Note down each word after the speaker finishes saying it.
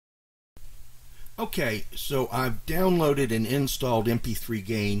Okay, so I've downloaded and installed MP3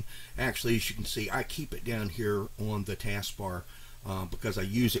 Gain. Actually, as you can see, I keep it down here on the taskbar because I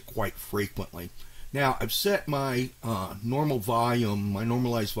use it quite frequently. Now, I've set my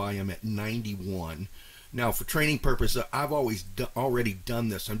normalized volume at 91. Now, for training purposes, I've already done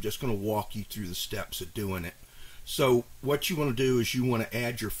this. I'm just going to walk you through the steps of doing it. So, what you want to do is you want to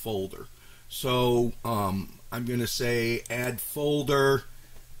add your folder. So, I'm going to say add folder.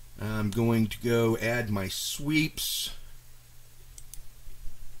 I'm going to go add my sweeps.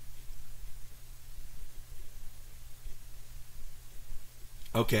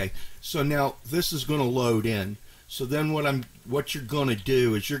 Okay, so now this is going to load in. So then what you're going to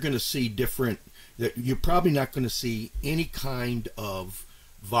do is you're going to see that you're probably not going to see any kind of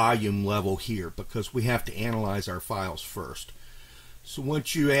volume level here because we have to analyze our files first. So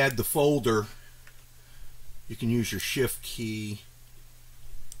once you add the folder, you can use your shift key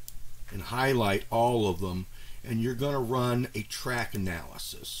and highlight all of them, and you're going to run a track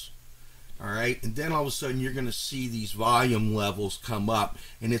analysis. Alright, and then all of a sudden you're going to see these volume levels come up,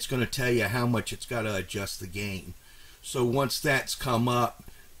 and it's going to tell you how much it's got to adjust the gain. So once that's come up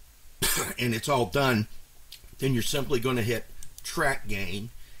and it's all done, then you're simply going to hit track gain,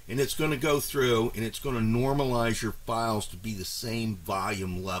 and it's going to go through and it's going to normalize your files to be the same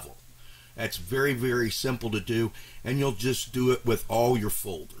volume level. That's very, very simple to do, and you'll just do it with all your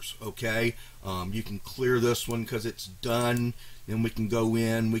folders, okay? You can clear this one because it's done. Then we can go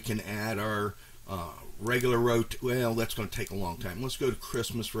in, we can add our regular well, that's going to take a long time. Let's go to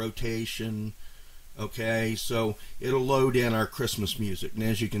Christmas rotation. Okay, so it'll load in our Christmas music, and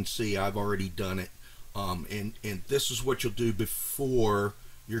as you can see, I've already done it. And this is what you'll do before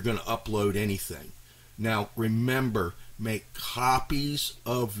you're going to upload anything. Now, remember, make copies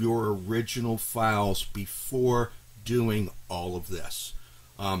of your original files before doing all of this.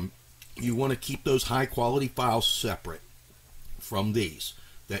 You want to keep those high-quality files separate from these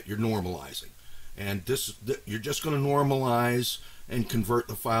that you're normalizing. And you're just going to normalize and convert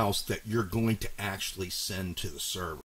the files that you're going to actually send to the server.